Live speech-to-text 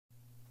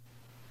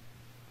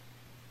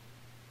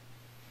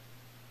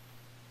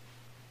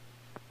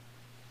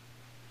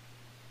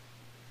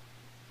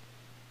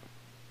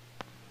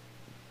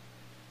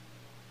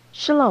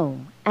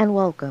Shalom and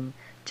welcome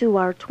to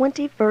our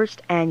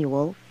 21st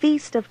annual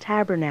Feast of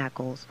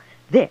Tabernacles.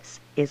 This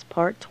is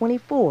part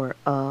 24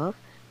 of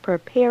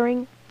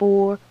Preparing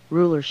for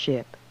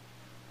Rulership.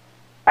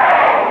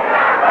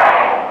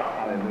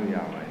 Hallelujah,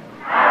 Yahweh.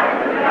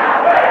 Hallelujah,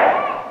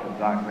 Yahweh. The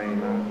dark reign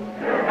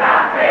not. The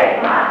dark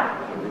reign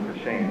not. The root of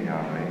shame,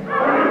 Yahweh. The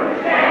root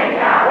of shame,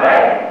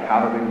 Yahweh.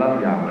 How do we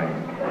love Yahweh?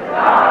 With all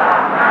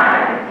our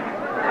mind,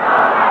 with all our heart,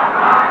 with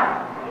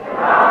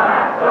all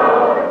our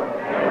soul,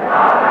 and with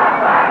all our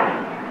body.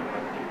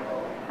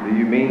 Do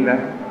you mean that?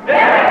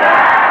 Yes, sir.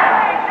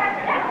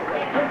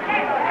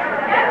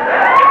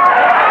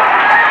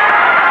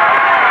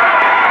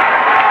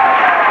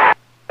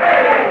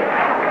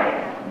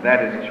 That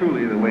is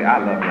truly the way I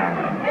love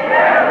Yahweh.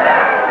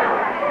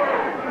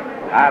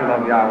 I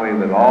love Yahweh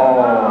with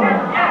all.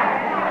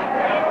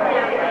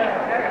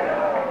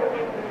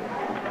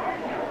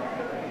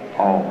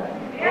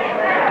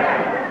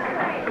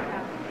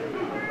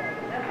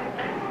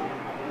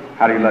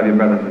 How do you love your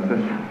brothers and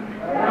sisters?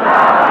 With all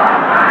our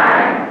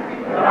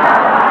mind, with all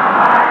our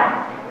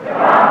heart, with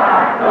all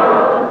our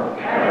soul,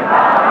 and with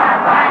all our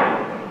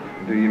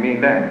body. Do you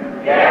mean that?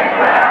 Yes,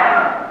 sir.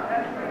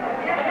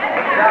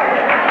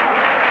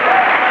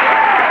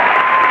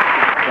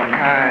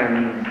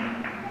 Sometimes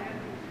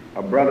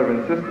a brother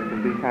and sister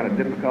can be kind of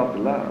difficult to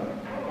love.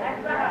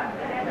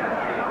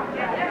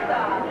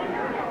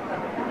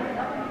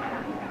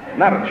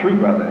 Not a true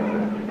brother and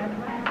sister.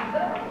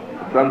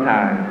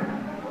 Sometimes,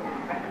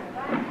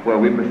 well,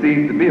 we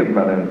perceive to be a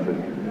brother and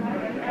sister.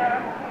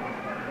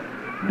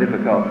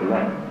 Difficult to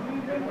love.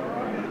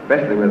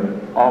 Especially with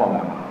all of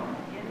them.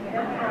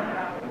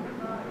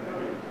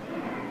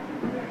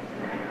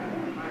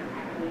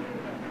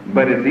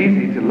 But it's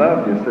easy to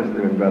love your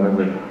sister and brother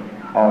with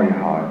all your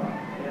heart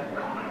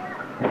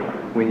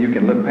when you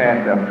can look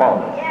past their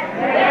faults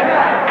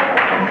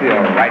and see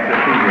a righteous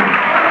feeling.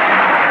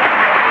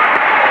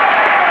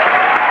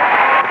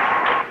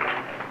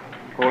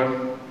 Of course,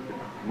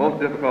 most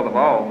difficult of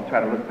all is to try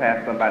to look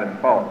past somebody's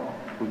fault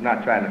who's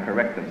not trying to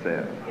correct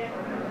themselves.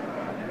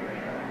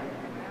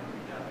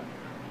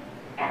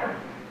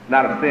 It's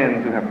not a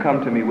sin to have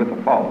come to me with a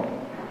fault,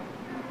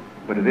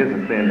 but it is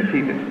a sin to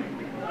keep it.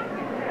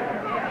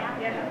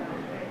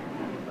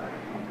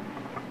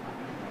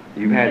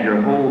 You've had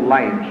your whole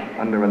life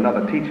under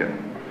another teacher.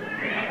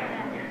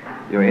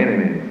 Your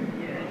enemies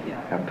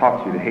have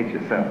taught you to hate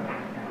yourself.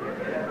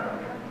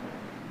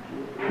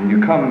 And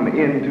you come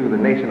into the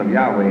nation of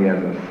Yahweh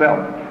as a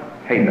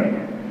self-hater.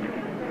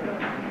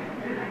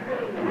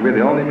 We're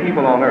the only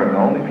people on earth, the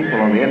only people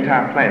on the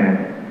entire planet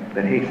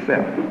that hate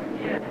self.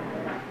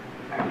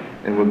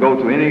 And will go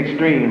to any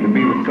extreme to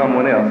be with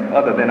someone else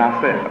other than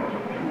ourselves.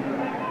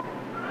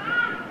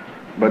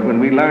 But when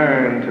we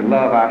learn to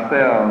love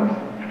ourselves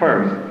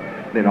first,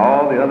 then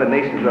all the other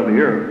nations of the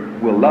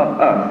earth will love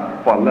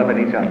us for loving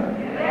each other.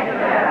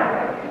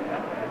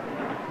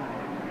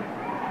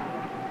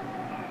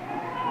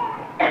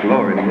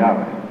 Glory to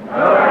Yahweh.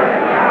 Glory to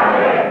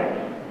Yahweh.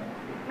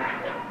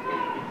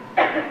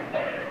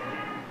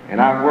 And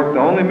I've worked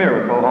the only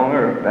miracle on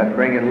earth that's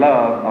bringing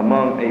love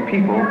among a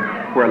people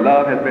where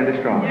love has been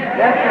destroyed.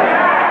 Yes, sir.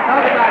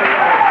 Talk about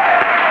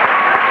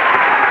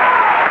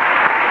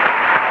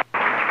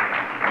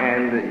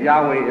it. And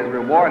Yahweh is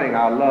rewarding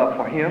our love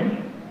for Him,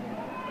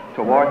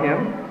 toward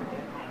Him,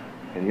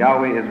 and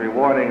Yahweh is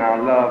rewarding our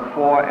love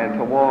for and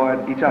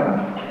toward each other.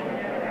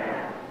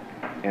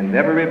 And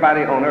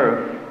everybody on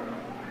earth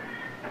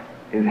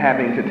is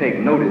having to take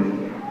notice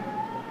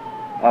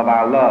of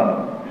our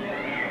love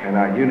and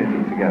our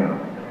unity together.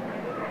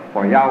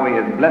 For Yahweh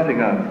is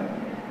blessing us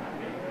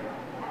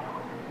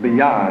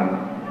beyond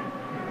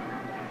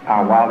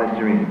our wildest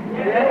dreams.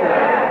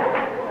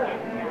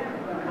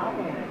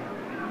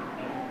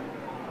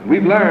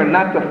 We've learned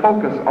not to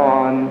focus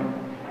on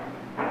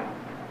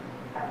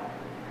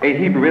a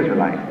Hebrew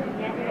Israelite,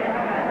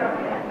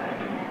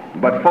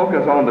 but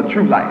focus on the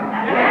true light.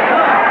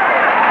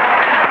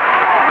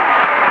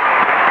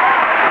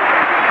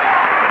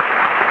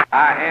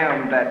 I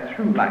am that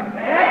true light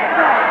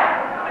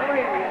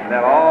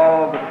that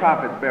all the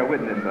prophets bear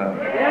witness of.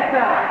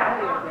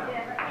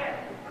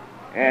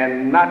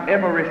 And not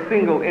every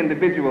single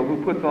individual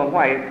who puts on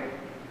white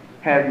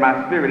has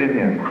my spirit in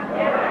him.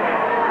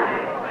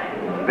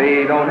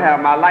 They don't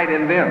have my light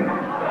in them.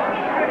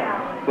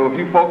 So if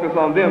you focus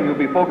on them, you'll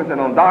be focusing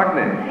on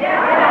darkness.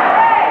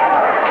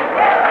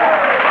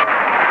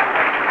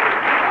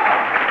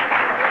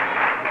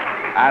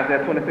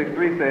 Isaiah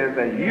 26:3 says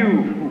that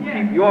you who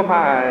keep your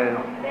mind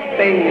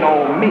stayed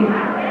on me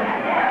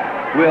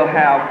will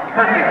have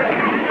perfect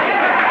peace.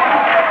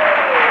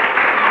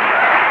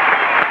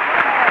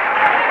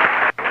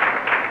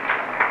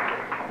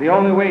 The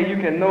only way you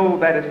can know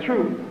that it's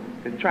true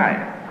is try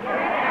it.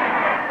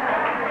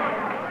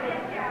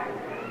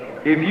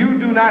 If you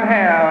do not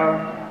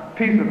have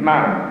peace of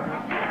mind,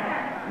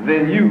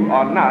 then you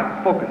are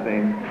not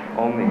focusing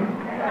on me.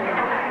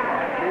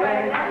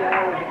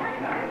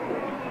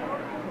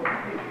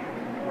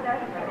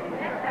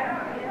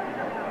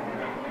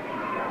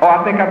 Oh,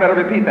 I think I better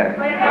repeat that.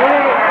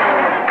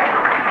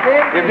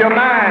 If your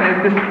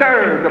mind is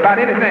disturbed about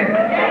anything,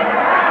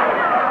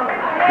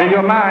 then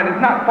your mind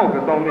is not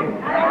focused on me.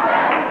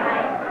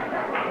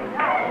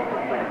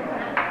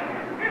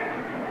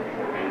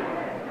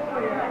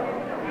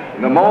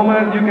 The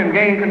moment you can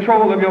gain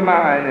control of your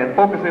mind and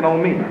focus it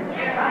on me,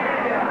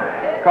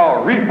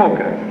 called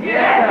refocus,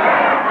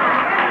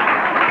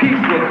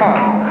 peace will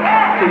come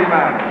to your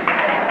mind.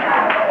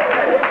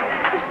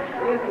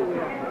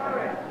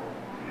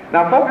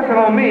 Now, focusing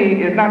on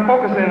me is not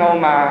focusing on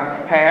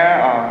my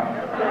hair or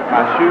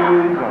my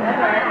shoes or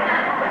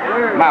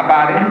my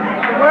body,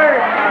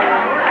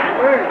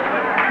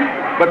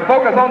 but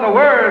focus on the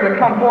words that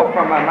come forth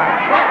from my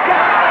mouth.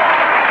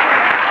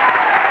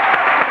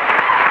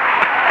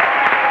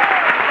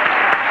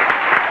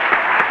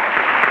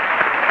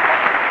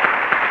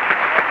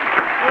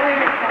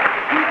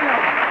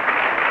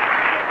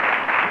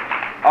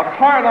 A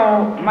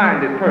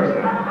carnal-minded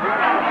person,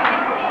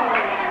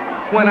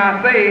 when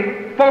I say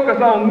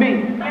focus on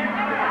me,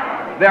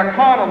 their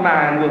carnal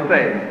mind will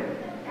say,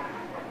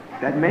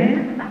 that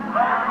man?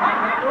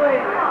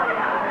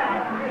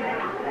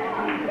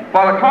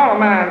 For the carnal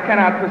mind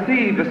cannot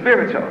perceive the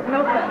spiritual,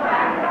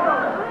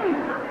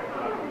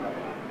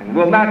 and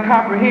will not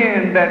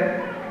comprehend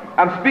that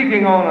I'm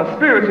speaking on a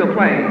spiritual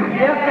plane,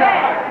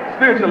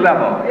 spiritual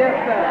level.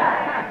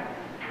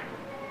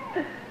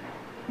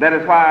 That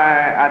is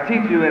why I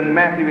teach you in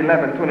Matthew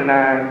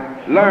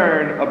 11:29,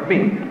 learn of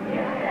me,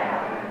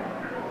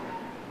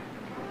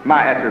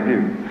 my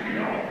attributes,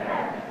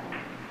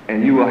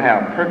 and you will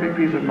have perfect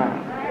peace of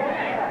mind.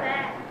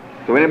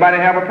 So anybody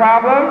have a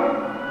problem?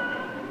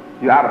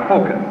 You're out of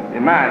focus.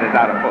 Your mind is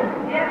out of focus.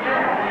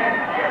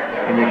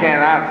 And you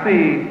cannot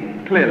see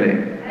clearly.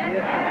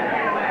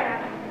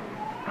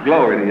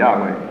 Glory to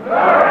Yahweh.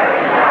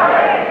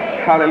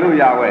 Hallelujah,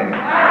 Yahweh.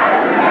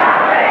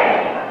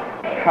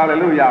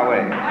 Hallelujah,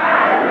 Yahweh.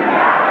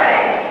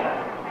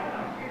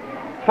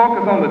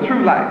 Focus on the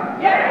true light,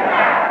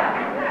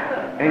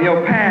 and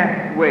your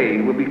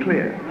pathway will be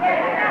clear.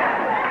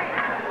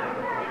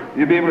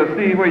 You'll be able to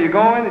see where you're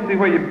going, see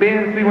where you've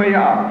been, see where you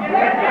are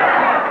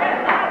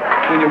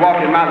when you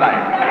walk in my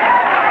life.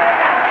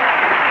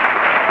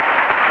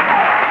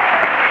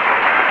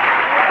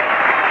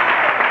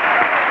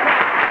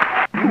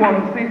 You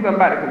want to see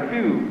somebody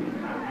confused,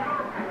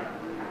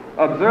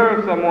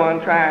 observe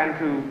someone trying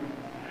to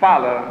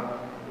follow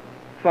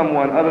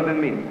someone other than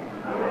me.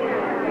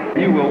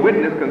 You will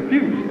witness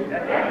confusion.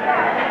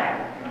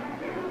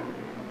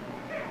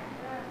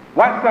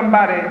 Watch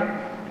somebody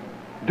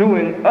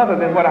doing other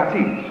than what I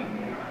teach,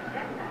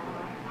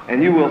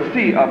 and you will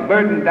see a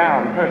burdened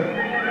down person.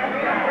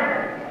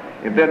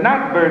 If they're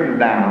not burdened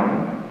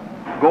down,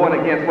 going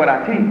against what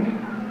I teach,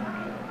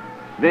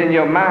 then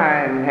your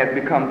mind has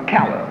become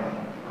callous.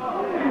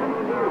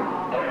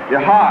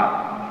 Your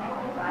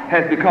heart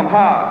has become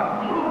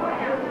hard,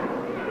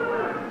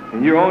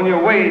 and you're on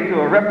your way to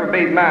a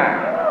reprobate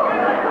mind.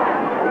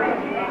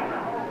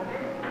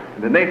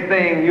 The next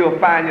thing, you'll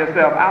find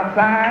yourself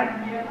outside.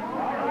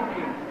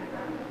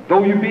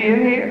 Though you be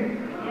in here,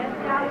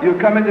 you'll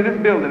come into this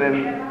building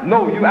and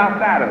know you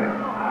outside of it.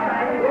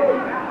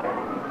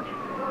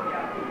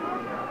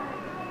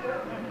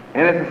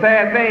 And it's a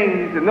sad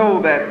thing to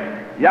know that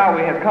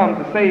Yahweh has come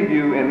to save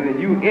you, and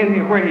you in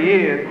here where he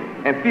is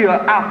and feel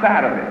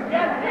outside of it.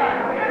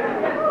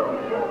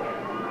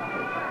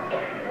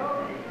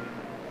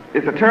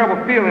 It's a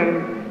terrible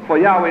feeling for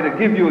Yahweh to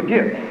give you a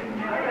gift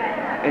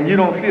and you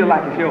don't feel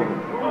like it's yours.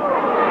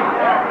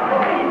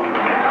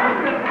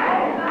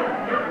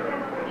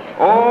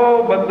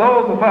 Oh, but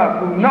those of us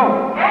who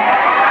know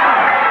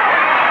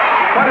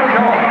what is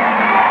yours,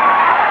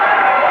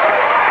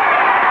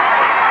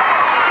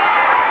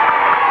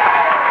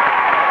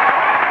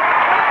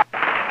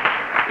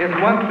 it's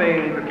one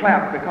thing to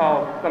clap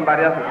because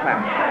somebody else is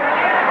clapping.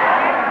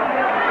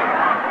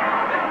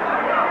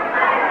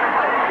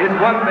 It's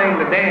one thing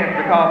to dance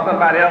because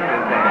somebody else is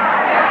dancing.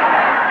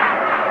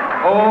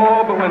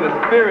 Oh, but when the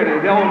Spirit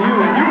is on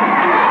you and you can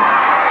feel it.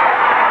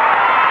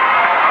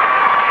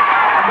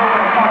 I know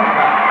what I'm talking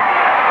about.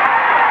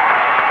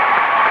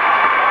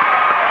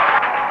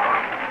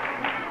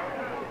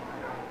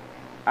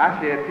 I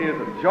shed tears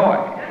of joy.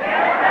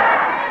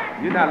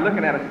 You're not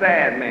looking at a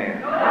sad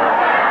man.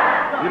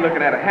 You're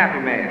looking at a happy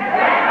man.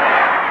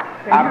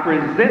 I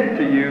present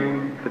to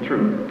you the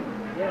truth.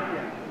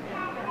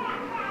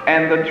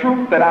 And the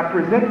truth that I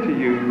present to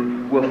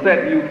you will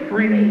set you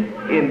free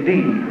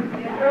indeed.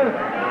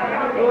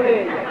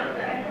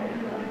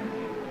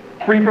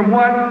 Free from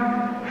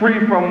what? Free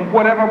from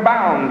whatever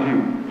bounds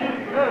you.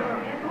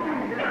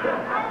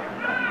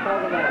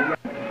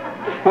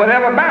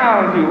 Whatever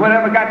bounds you,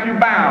 whatever got you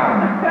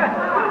bound.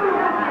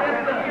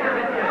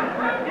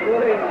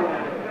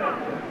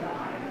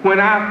 When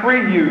I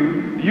free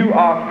you, you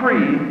are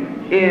free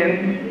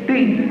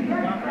indeed.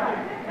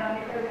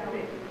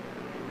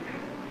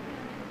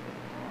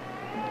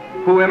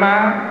 Who am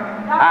I?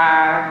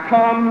 I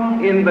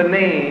come in the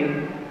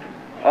name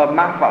of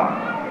my Father,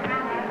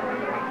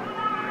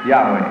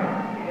 Yahweh.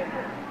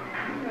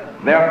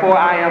 Therefore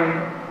I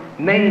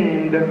am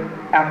named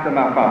after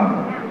my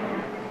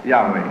father,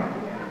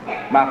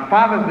 Yahweh. My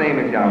father's name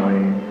is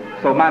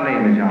Yahweh, so my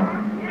name is Yahweh.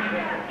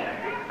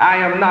 I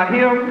am not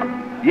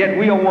him, yet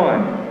we are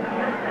one.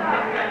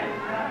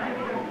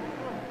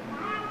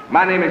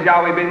 My name is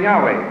Yahweh ben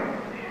Yahweh.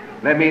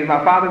 That means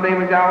my father's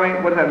name is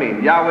Yahweh. What does that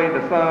mean? Yahweh,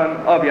 the son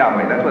of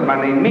Yahweh. That's what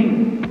my name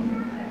means.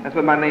 That's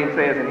what my name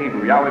says in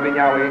Hebrew. Yahweh ben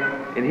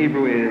Yahweh in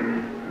Hebrew is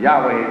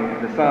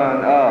Yahweh, the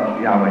son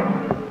of Yahweh.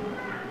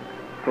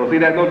 So see,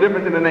 there's no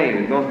difference in the name.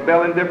 There's no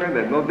spelling difference.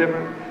 There's no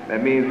difference.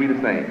 That means we the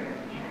same.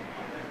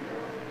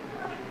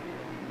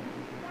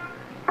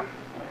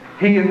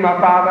 He is my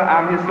father,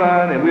 I'm his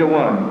son, and we're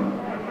one.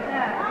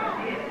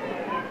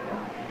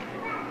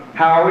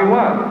 How are we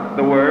one?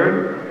 The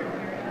word.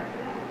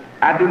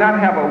 I do not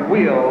have a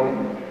will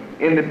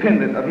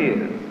independent of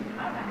his.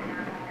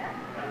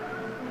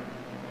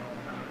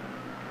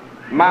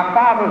 My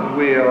father's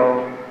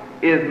will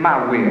is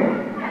my will.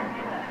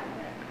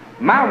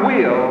 My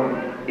will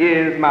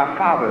is my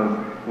father's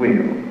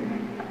will.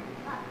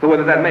 So what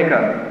does that make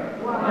us?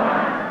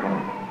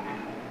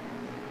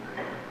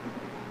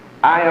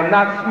 I am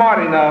not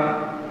smart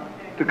enough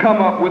to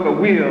come up with a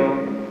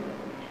will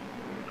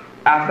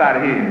outside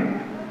of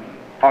his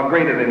or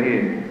greater than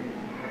his.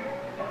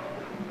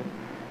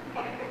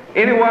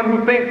 Anyone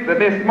who thinks that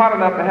they're smart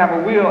enough to have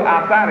a will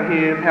outside of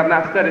his have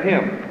not studied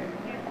him.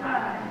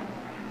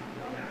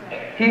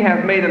 He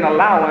has made an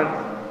allowance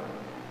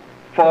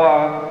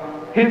for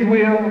his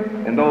will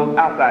and those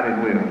outside his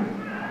will,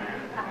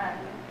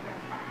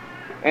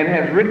 and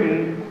has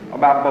written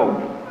about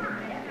both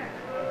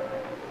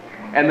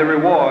and the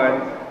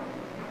rewards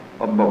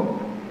of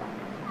both.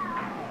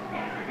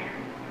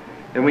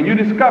 And when you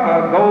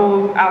discover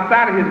those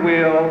outside of his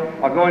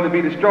will are going to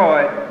be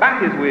destroyed by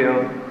his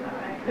will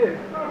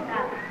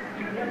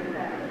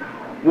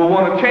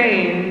want to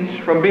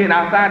change from being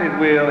outside his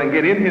will and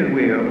get in his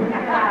will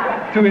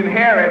to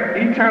inherit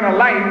eternal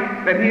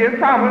life that he has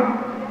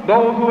promised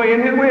those who are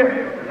in his will.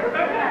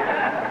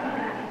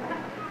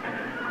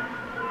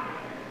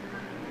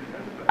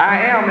 I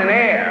am an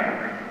heir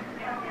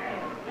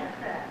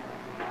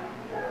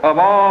of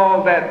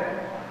all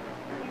that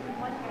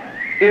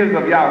is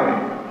of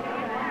Yahweh.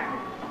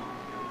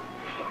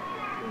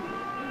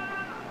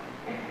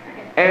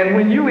 And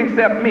when you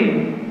accept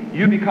me,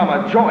 you become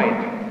a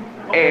joint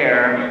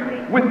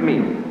heir with me.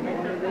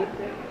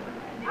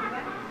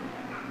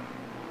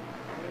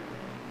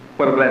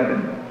 What a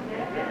blessing.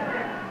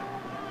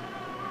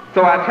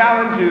 So I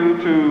challenge you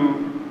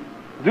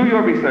to do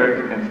your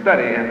research and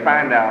study and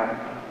find out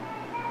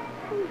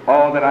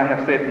all that I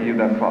have said to you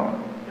thus far.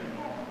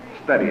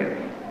 Study it.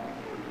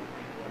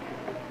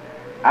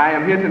 I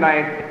am here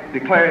tonight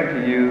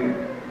declaring to you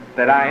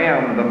that I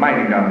am the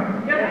mighty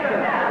God.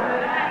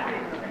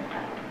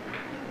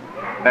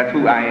 That's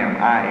who I am.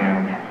 I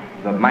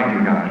am the mighty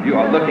God. You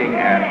are looking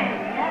at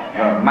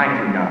the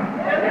mighty God.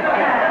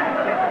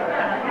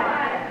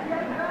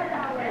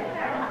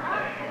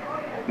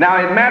 Now,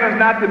 it matters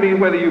not to me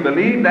whether you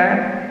believe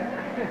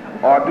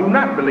that or do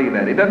not believe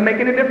that. It doesn't make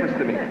any difference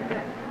to me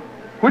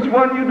which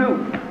one you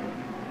do,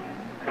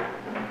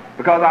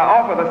 because I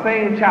offer the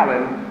same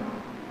challenge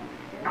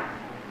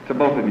to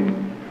both of you.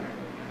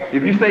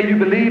 If you say you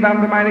believe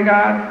I'm the mighty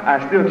God,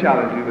 I still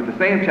challenge you with the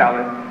same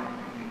challenge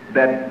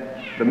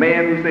that the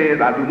man who says,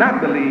 I do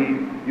not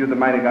believe you're the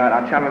mighty God,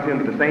 I challenge him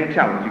with the same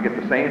challenge. You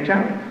get the same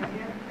challenge.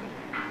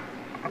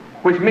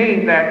 Which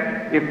means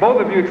that if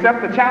both of you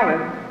accept the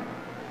challenge,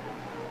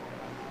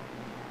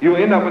 you'll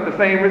end up with the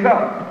same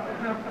result.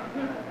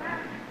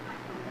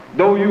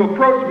 Though you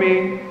approach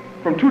me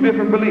from two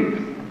different beliefs,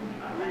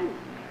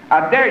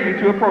 I dare you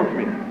to approach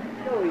me.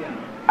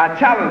 I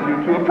challenge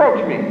you to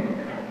approach me,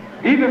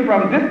 either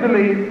from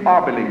disbelief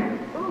or belief.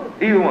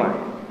 Either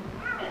one.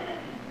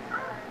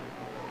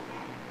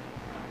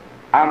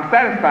 I'm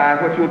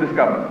satisfied what you'll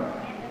discover.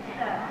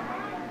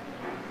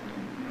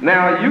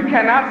 Now, you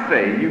cannot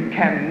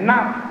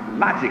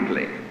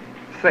logically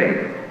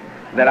say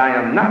that I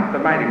am not the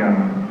mighty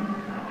God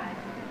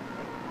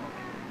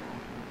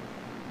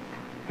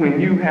when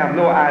you have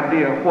no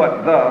idea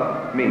what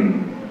the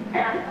means.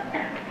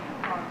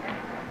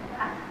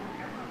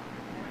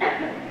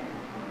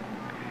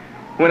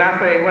 When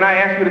I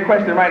ask you the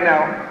question right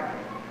now,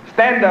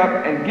 stand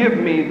up and give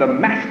me the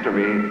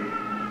mastery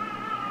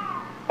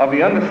of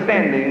the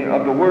understanding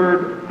of the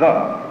word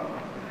the.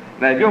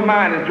 Now, if your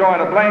mind is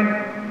drawing a blank,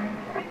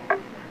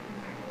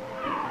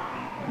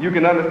 you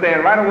can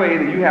understand right away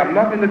that you have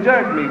nothing to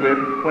judge me with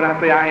when I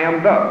say I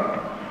am the.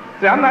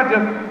 See, I'm not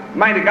just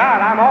mighty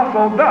God, I'm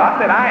also the. I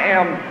said I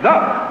am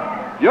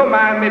the. Your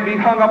mind may be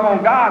hung up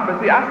on God, but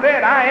see, I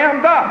said I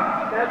am the.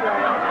 That's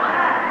right.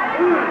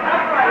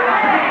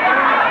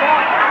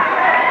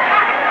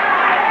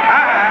 I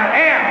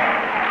am.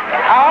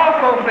 I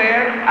also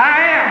said I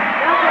am.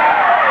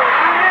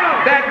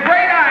 That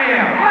great I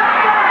am.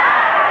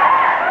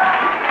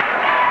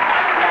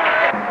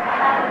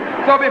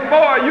 So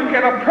before you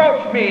can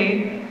approach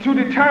me to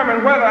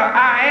determine whether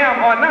I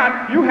am or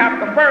not, you have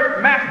to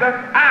first master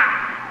I.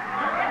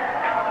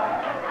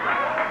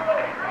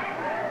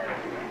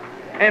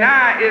 and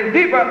I is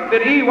deeper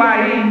than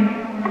EYE.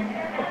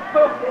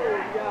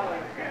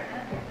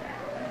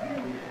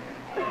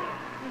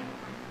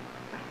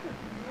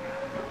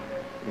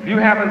 If you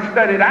haven't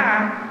studied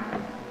I,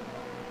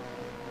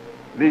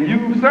 then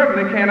you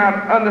certainly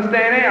cannot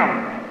understand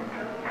am.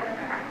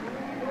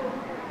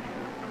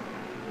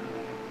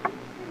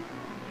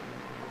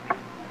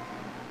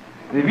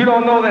 If you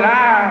don't know that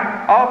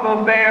I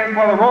also stands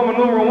for the Roman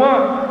numeral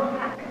 1,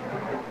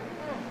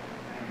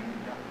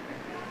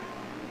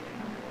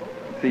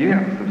 see, you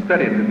have some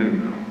studying to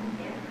do.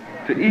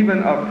 To even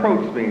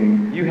approach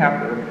me, you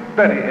have to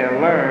study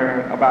and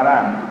learn about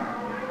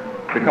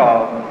I,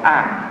 because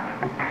I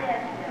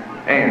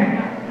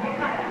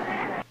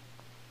am.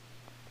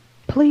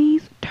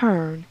 Please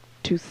turn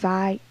to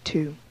side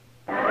 2.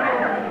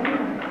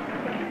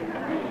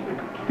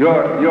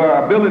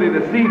 Your ability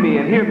to see me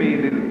and hear me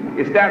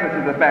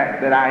establishes the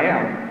fact that I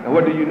am. And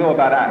what do you know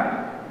about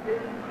I?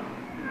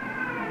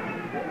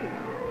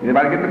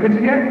 Anybody get the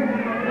picture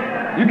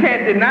yet? You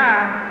can't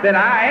deny that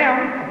I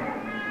am.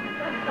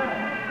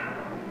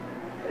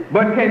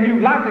 But can you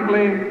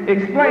logically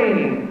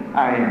explain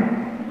I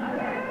am?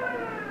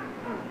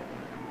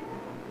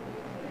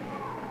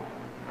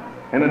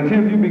 And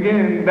until you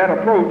begin that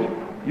approach,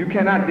 you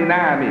cannot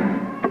deny me.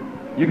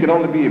 You can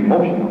only be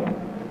emotional.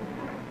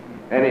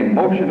 An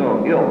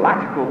emotional,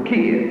 illogical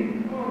kid.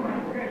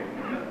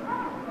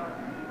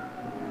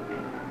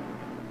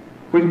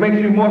 Which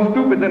makes you more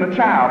stupid than a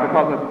child,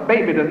 because a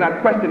baby does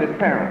not question his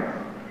parents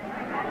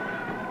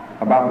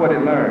about what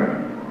it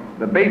learned.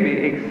 The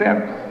baby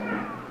accepts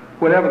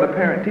whatever the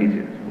parent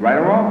teaches, right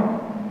or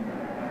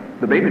wrong.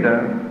 The baby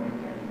does.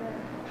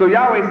 So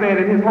Yahweh said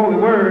in his holy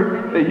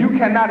word that you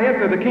cannot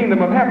enter the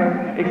kingdom of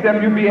heaven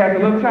except you be as a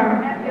little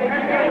child.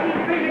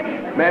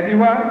 Matthew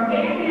what?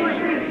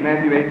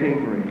 Matthew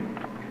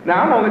 18:3.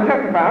 Now I'm only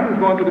testifying, I'm just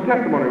going through the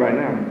testimony right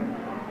now.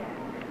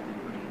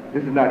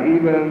 This is not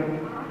even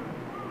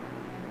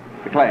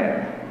the class,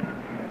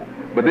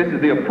 but this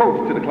is the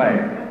approach to the class.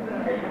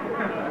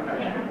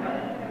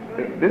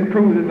 This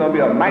proves it's going to be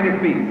a mighty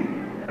feast.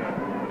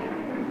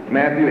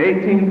 Matthew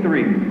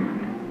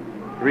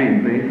 18:3.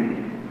 Read, please.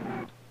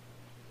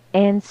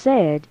 And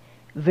said,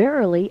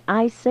 Verily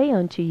I say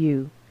unto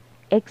you,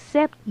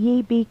 except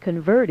ye be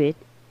converted,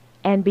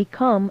 and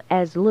become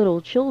as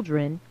little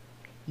children,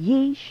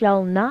 ye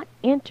shall not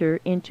enter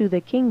into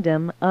the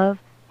kingdom of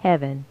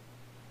heaven.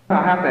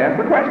 I have to ask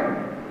the question.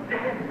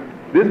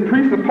 This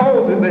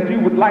presupposes that you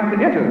would like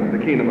to enter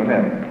the kingdom of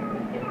heaven.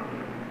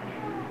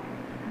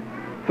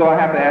 So I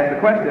have to ask the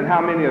question, how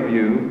many of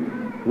you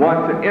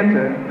want to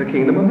enter the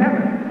kingdom of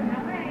heaven?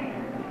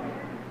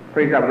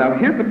 Praise God. Now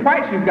here's the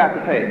price you've got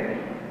to pay.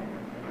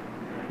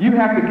 You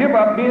have to give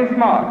up being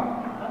smart.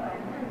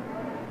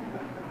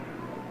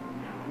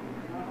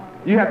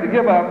 You have to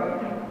give up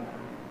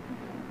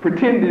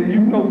pretending you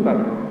know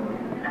something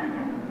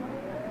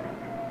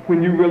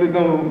when you really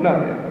don't know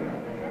nothing.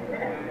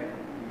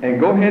 And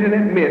go ahead and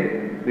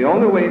admit the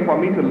only way for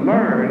me to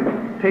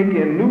learn, take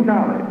in new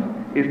knowledge,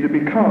 is to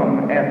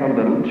become as a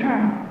little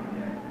child.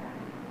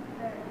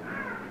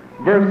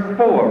 Verse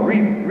 4,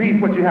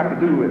 read what you have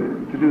to do with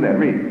it, to do that.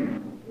 Read.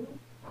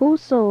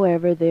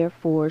 Whosoever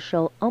therefore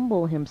shall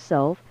humble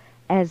himself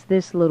as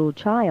this little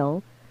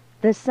child,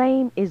 the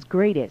same is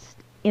greatest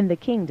in the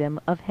kingdom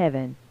of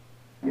heaven.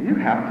 You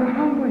have to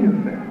humble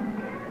yourself.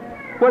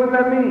 What does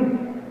that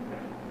mean?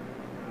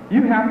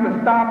 You have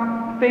to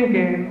stop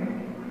thinking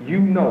you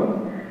know.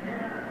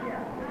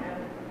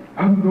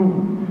 I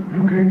know.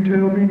 You can't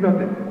tell me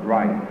nothing.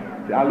 Right.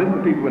 See, I listen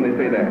to people when they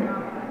say that.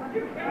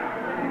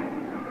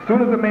 As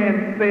soon as a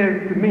man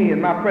says to me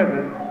in my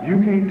presence,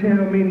 you can't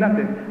tell me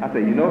nothing, I say,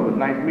 you know, it was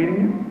nice meeting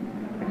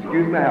you.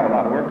 Excuse me, I have a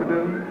lot of work to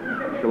do.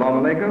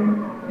 Shalom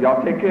Aleichem.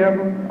 Y'all take care of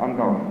him. I'm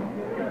gone.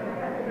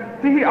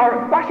 See,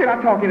 why should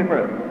I talk any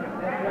further?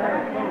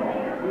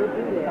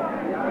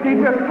 He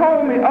just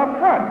told me up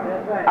front.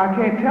 I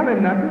can't tell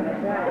him nothing.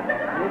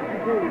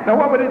 Now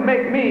what would it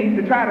make me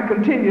to try to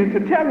continue to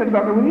tell him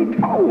something when he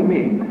told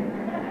me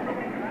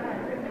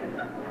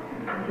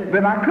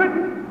that I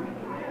couldn't?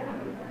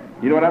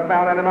 You know what I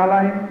found out in my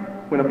life?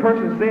 When a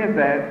person says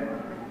that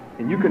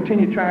and you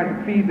continue trying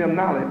to feed them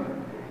knowledge,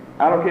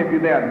 I don't care if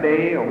you're there a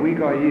day, a week,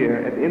 or a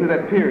year, at the end of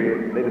that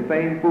period, they're the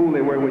same fool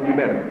they were when you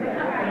met them.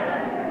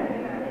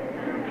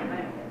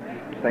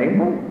 Same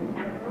fool.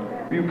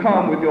 If you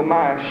come with your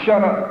mind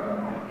shut up,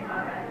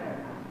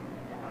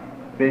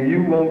 then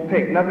you won't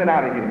take nothing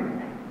out of here.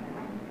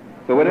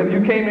 So whatever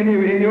you came in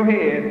here in your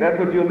head, that's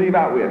what you'll leave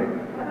out with.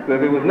 So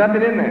if there was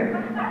nothing in there,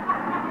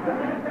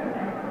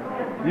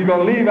 you're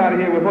going to leave out of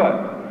here with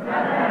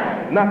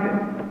what? Nothing.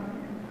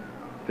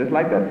 Just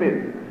like that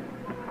fish.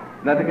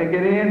 Nothing can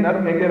get in,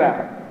 nothing can get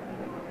out.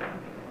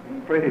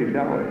 Praise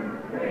Yahweh.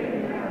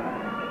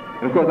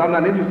 And of course, I'm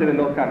not interested in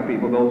those kind of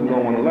people, those who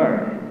don't want to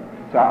learn.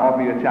 So I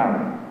offer you a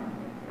challenge.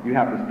 You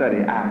have to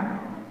study I.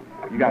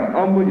 You got to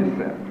humble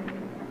yourself.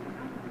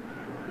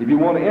 If you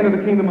want to enter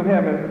the kingdom of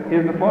heaven,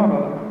 here's the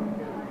formula.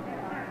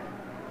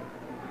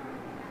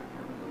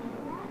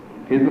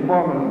 Here's the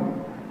formula.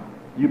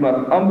 You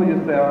must humble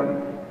yourself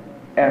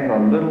as a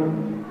little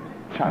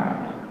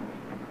child.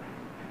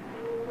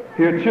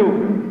 Here,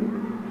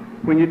 children,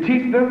 when you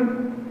teach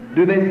them,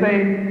 do they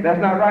say, that's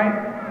not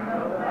right?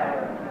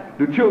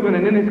 Do children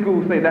in any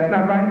school say, that's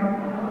not right?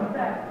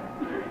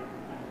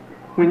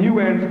 When you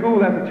were in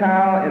school as a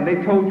child and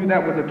they told you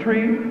that was a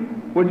tree,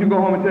 what'd you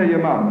go home and tell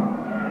your mama?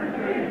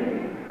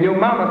 Your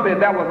mama said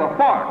that was a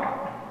fork.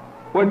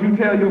 What'd you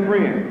tell your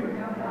friends?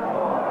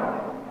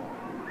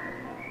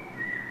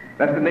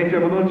 That's the nature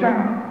of a little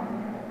child.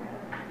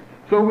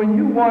 So when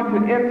you want to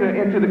enter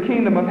into the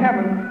kingdom of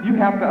heaven, you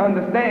have to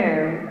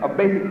understand a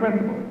basic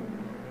principle.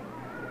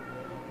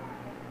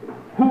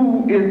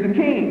 Who is the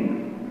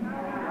king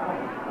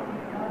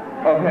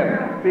of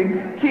heaven?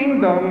 See,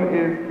 kingdom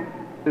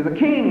is a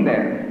king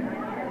there.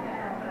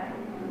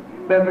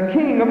 There's a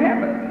king of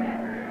heaven.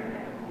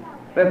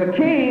 There's a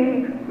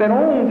king that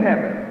owns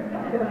heaven.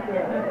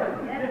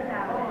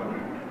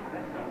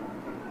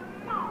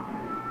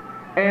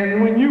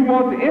 And when you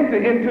want to enter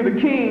into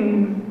the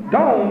king's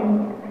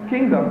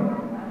kingdom,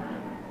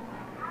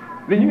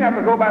 then you have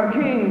to go by the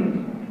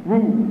king's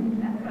rules.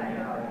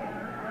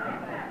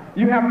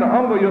 You have to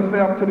humble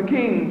yourself to the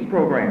king's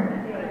program.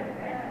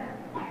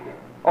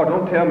 Oh,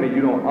 don't tell me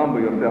you don't humble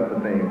yourself to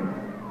things.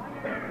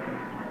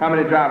 How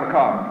many drive a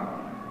car?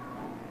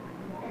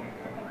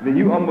 Then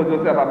you humble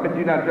yourself. I bet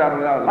you're not driving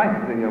without a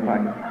license in your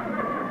pocket.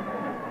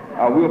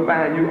 Or we'll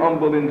find you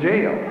humble in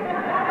jail.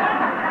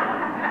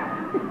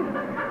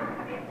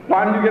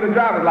 Why do you get a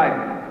driver's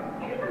license?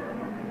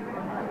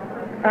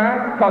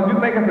 Huh? Because you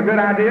think it's a good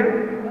idea?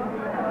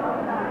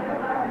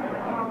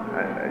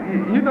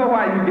 You know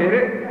why you get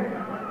it.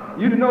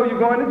 You know you're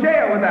going to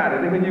jail without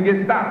it when you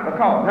get stopped or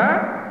caught, huh?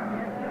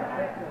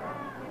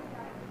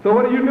 So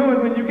what are you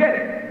doing when you get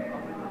it?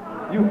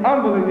 You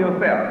humbling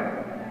yourself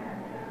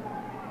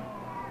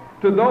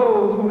to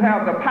those who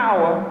have the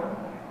power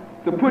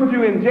to put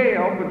you in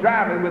jail for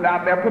driving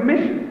without their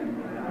permission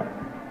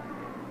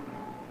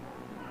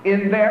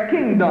in their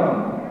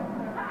kingdom.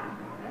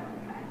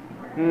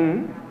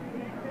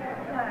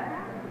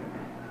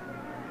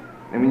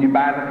 And when you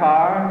buy the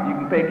car, you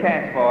can pay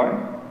cash for it.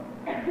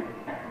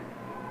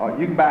 Or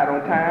you can buy it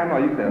on time, or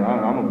you can say, I'm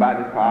going to buy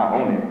this car, I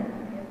own it.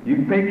 You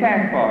can pay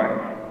cash for it.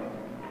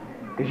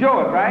 It's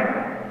yours,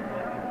 right?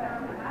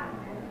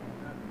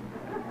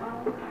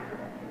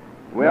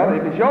 Well,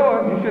 if it's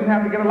yours, you shouldn't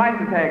have to get a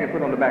license tag and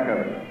put on the back of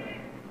it.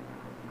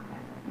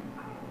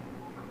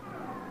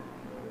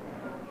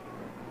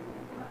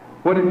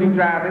 What if you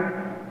drive it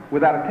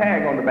without a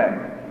tag on the back?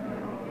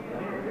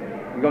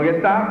 You gonna get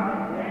stopped?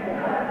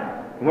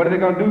 What are they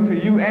gonna do to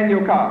you and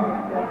your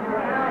car?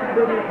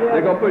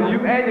 They're gonna put you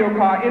and your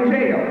car in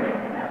jail.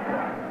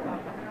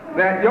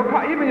 Now, your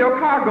car, even your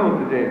car goes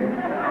to jail.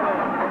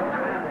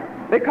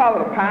 They call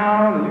it a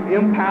pound, or you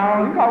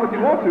impound, you call it what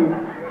you want to.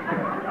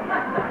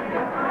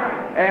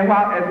 And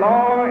as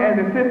long as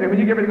it's sitting there, when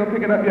you get ready to go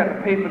pick it up, you have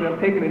to pay for them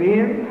taking it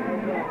in,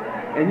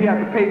 and you have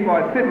to pay for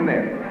it sitting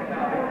there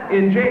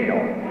in jail.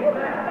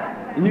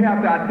 And you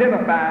have to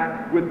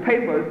identify with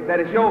papers that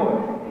it's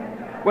yours.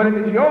 But if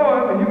it's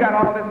yours and you got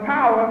all this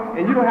power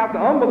and you don't have to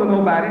humble to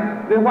nobody,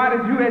 then why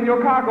did you and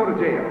your car go to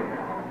jail?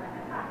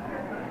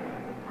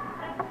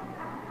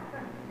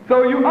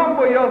 So you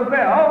humble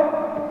yourself,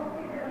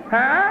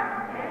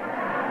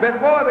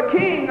 before the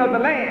king of the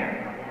land,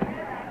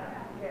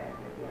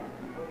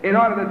 in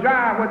order to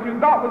drive what you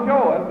thought was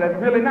yours that's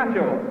really not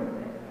yours.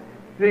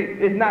 See,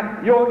 it's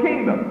not your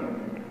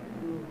kingdom.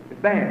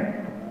 It's theirs.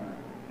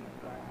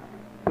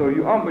 So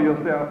you humble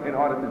yourself in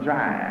order to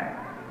drive.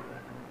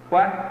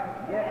 What?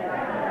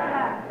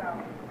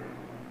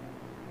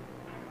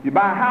 You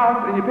buy a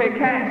house and you pay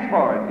cash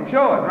for it. It's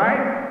yours,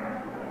 right?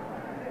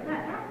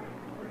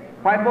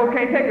 White folks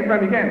can't take it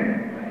from you, can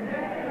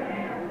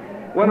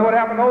they? Wonder what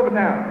happened to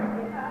Overtown.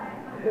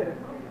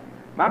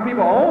 My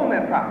people own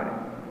that property.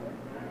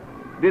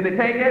 Did they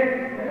take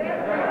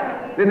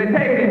it? Did they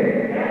take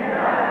it?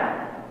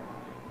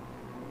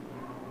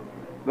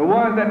 The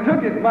ones that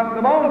took it must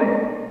have owned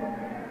it.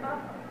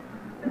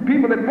 The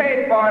people that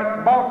paid for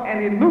it bought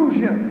an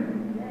illusion.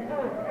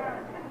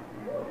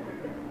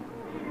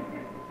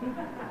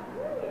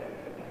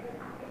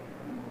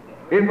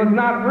 It was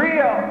not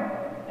real.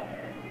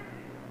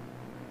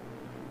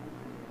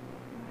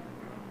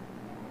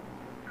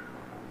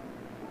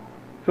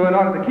 So in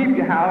order to keep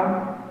your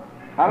house,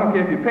 I don't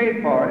care if you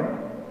paid for it,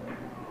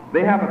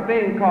 they have a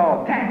thing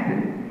called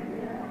taxes.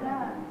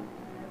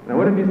 Now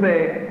what if you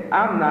say,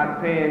 I'm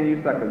not paying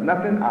you suckers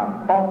nothing,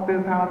 I bought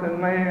this house and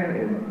land,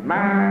 it's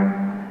mine,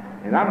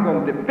 and I'm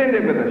going to defend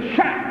it with a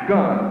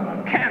shotgun,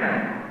 a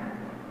cannon.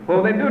 What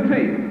will they do to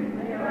you?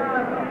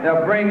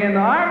 They'll bring in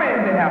the army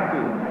if they have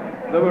to,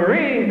 the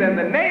Marines and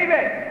the Navy,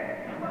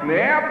 and the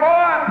Air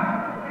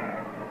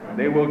Force.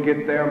 They will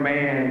get their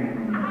man.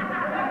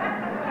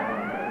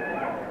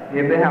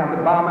 If they have to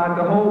bomb out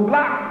the whole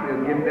block,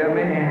 they'll get their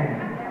man.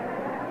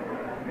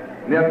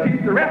 They'll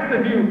teach the rest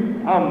of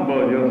you,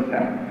 humble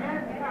yourself.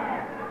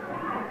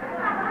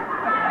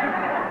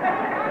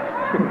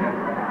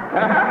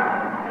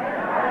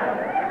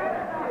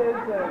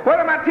 What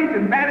am I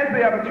teaching?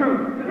 Fantasy or the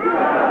truth?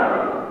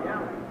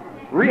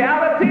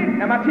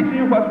 Reality? Am I teaching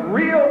you what's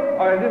real,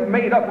 or is this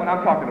made up when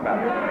I'm talking about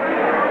it?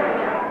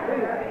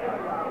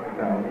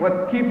 Now,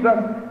 what keeps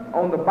us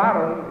on the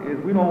bottom is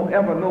we don't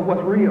ever know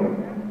what's real.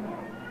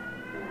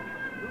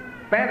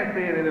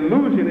 Fantasy and an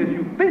illusion is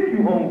you think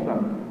you own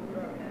something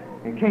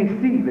and can't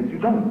see that you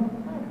don't.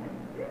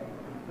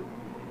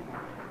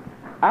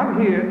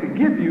 I'm here to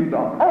give you the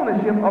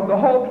ownership of the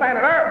whole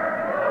planet Earth.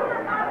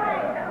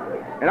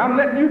 And I'm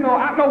letting you know,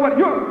 I know what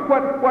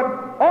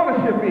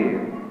ownership is.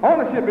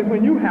 Ownership is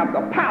when you have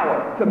the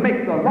power to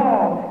make the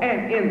law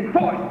and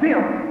enforce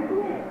them.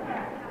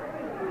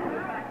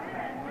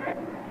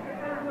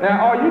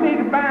 Now, all you need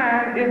to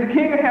find is the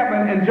King of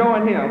Heaven and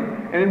join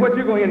him, and what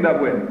you're going to end up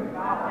with?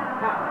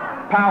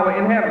 Power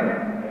in heaven.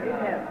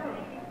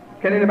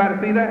 Can anybody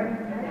see that?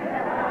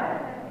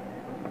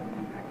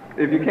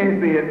 If you can't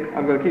see it,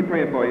 I'm going to keep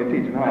praying for you and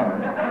teaching hard.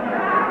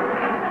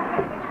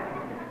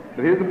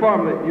 But here's the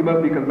formula. You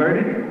must be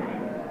converted.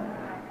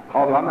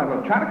 Although I'm not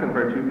going to try to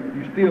convert you,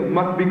 you still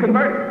must be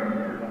converted.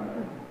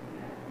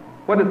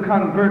 What does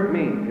convert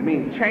mean? It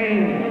means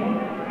change.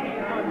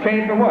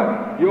 Change from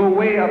what? Your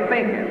way of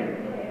thinking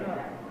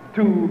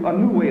to a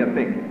new way of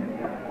thinking.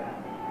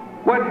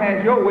 What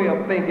has your way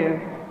of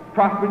thinking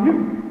prospered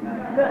you?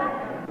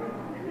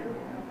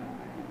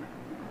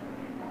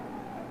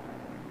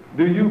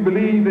 Do you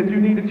believe that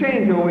you need to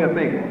change your way of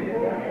thinking?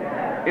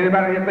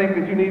 Anybody here think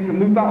that you need some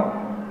new thoughts?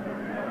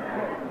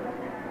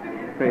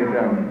 Praise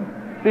God.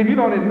 See, if you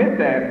don't admit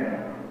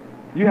that,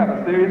 you have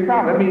a serious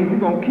problem. That means you're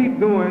going to keep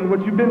doing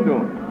what you've been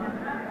doing.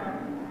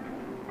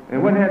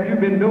 And what have you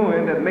been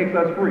doing that makes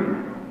us free?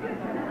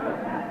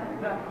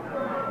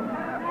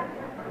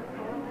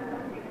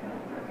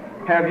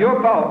 Have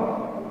your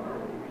thoughts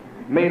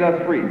made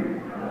us free?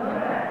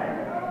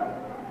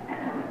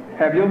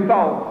 Have your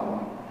thoughts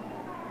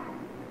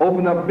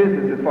opened up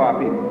businesses for our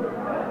people?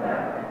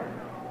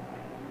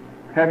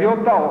 Have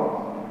your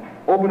thoughts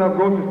opened up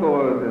grocery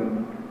stores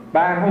and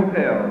buying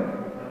hotels,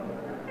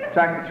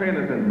 tractor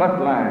trailers and bus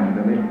lines?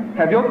 I mean,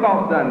 have your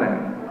thoughts done that?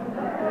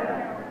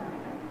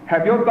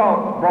 Have your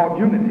thoughts brought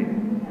unity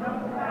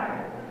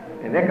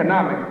and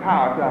economic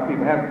power to our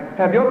people?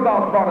 Have your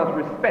thoughts brought us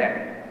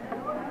respect?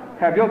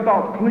 Have your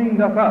thoughts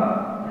cleaned us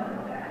up?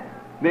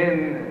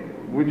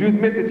 Then would you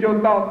admit that your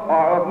thoughts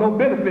are of no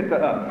benefit to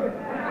us?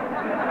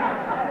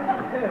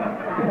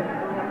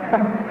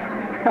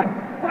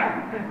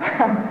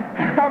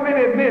 How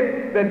many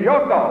admit that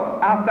your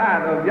thoughts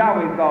outside of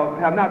Yahweh's thoughts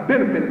have not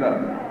benefited us?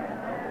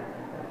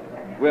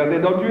 Well,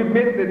 then don't you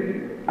admit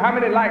that? How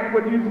many like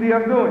what you see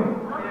us doing?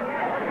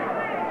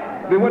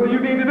 Then what do you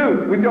need to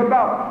do with your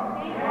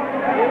thoughts?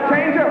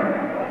 Change them.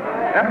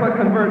 That's what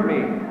convert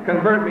means.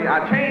 Convert me.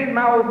 I changed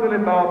my old silly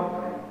thoughts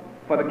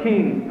for the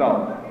King's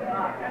thoughts.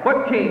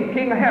 What king?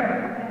 King of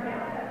heaven.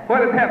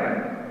 What is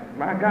heaven?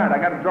 My God, I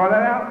got to draw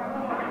that out.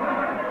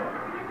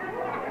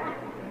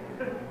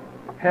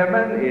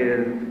 Heaven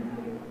is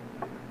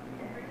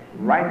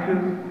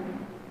righteous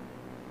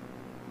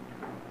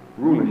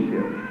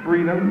rulership,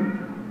 freedom,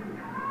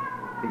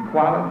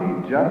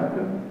 equality,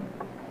 justice,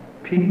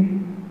 peace,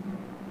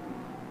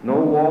 no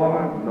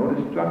war, no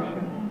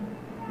destruction,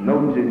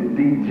 no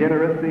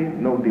degeneracy,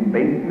 no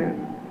debasement,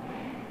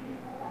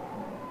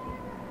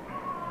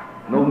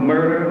 no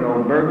murder,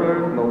 no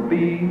burglars, no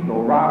thieves,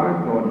 no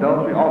robbers, no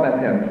adultery, all that's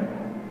heaven.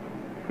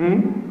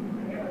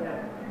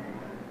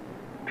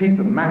 Peace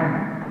of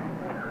mind.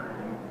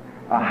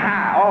 A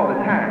high all the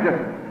time,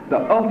 just the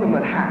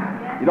ultimate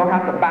high. You don't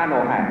have to buy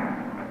no high.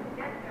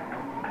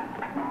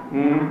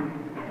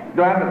 You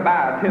don't have to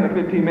buy a 10 or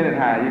 15 minute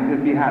high. You can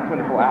just be high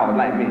 24 hours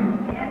like me.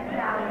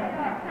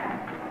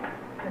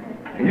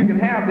 And you can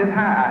have this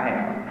high I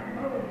have.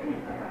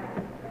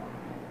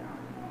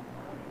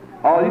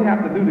 All you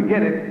have to do to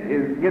get it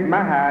is get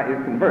my high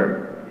is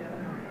convert.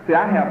 See,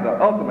 I have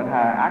the ultimate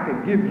high. I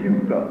can give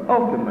you the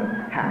ultimate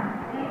high.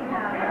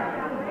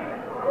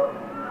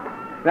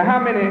 Now, how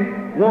many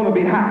want to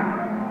be high?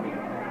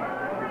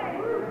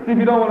 See, if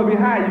you don't want to be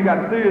high, you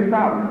got a serious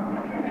problem.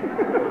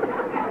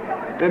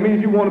 That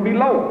means you want to be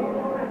low.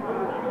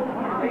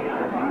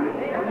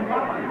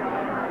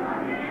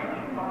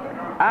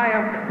 I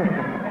am.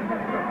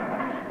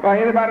 Well,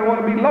 anybody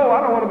want to be low?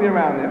 I don't want to be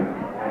around them.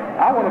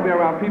 I want to be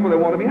around people that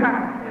want to be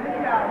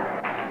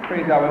high.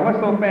 Praise God. What's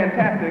so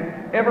fantastic?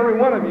 Every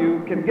one of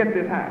you can get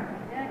this high.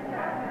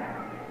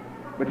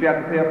 But you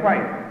have to pay a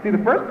price. See,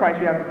 the first price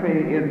you have to pay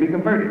is be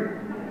converted.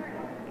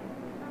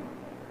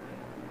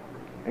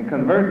 And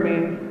convert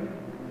means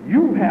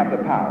you have the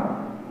power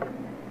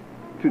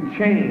to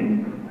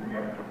change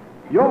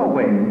your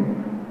way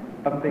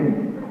of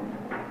thinking.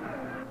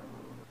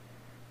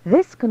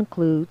 This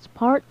concludes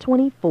part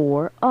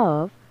 24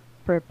 of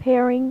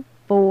Preparing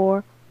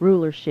for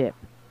Rulership.